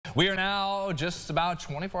We are now just about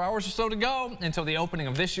 24 hours or so to go until the opening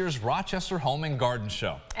of this year's Rochester Home and Garden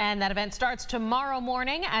Show. And that event starts tomorrow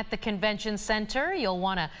morning at the Convention Center. You'll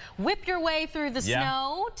want to whip your way through the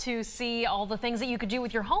snow to see all the things that you could do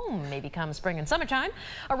with your home, maybe come spring and summertime.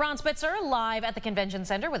 Ron Spitzer live at the Convention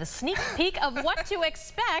Center with a sneak peek of what to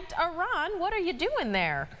expect. Ron, what are you doing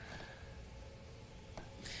there?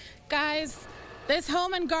 Guys, this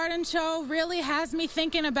home and garden show really has me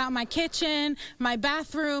thinking about my kitchen, my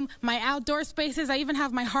bathroom, my outdoor spaces. I even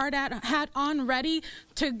have my hard hat on ready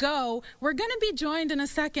to go. We're going to be joined in a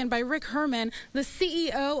second by Rick Herman, the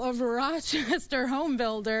CEO of Rochester Home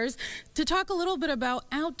Builders, to talk a little bit about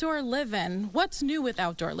outdoor living. What's new with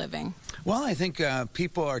outdoor living? Well, I think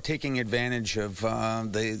people are taking advantage of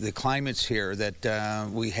the climates here that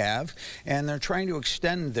we have, and they're trying to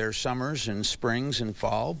extend their summers and springs and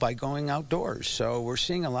fall by going outdoors. So we're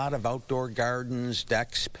seeing a lot of outdoor gardens,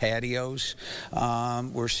 decks, patios.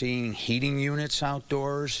 We're seeing heating units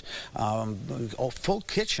outdoors, full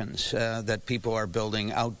kitchens that people are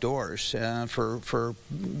building outdoors for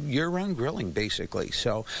year-round grilling, basically.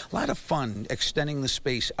 So a lot of fun extending the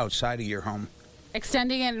space outside of your home.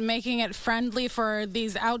 Extending it and making it friendly for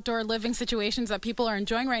these outdoor living situations that people are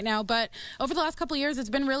enjoying right now. But over the last couple of years, it's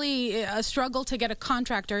been really a struggle to get a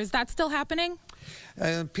contractor. Is that still happening?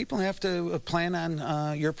 People have to plan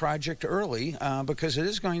on your project early because it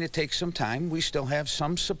is going to take some time. We still have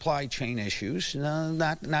some supply chain issues,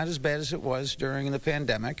 not as bad as it was during the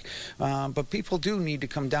pandemic, but people do need to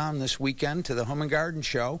come down this weekend to the Home and Garden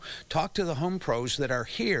Show, talk to the home pros that are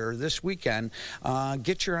here this weekend,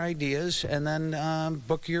 get your ideas, and then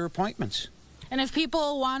book your appointments. And if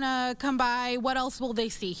people want to come by, what else will they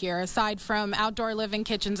see here aside from outdoor living,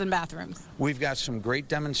 kitchens, and bathrooms? We've got some great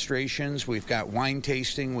demonstrations. We've got wine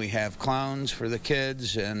tasting. We have clowns for the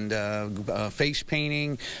kids and face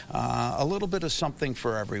painting, a little bit of something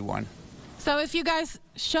for everyone. So if you guys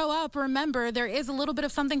show up, remember, there is a little bit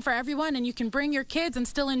of something for everyone, and you can bring your kids and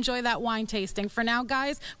still enjoy that wine tasting. For now,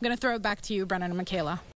 guys, I'm going to throw it back to you, Brennan and Michaela.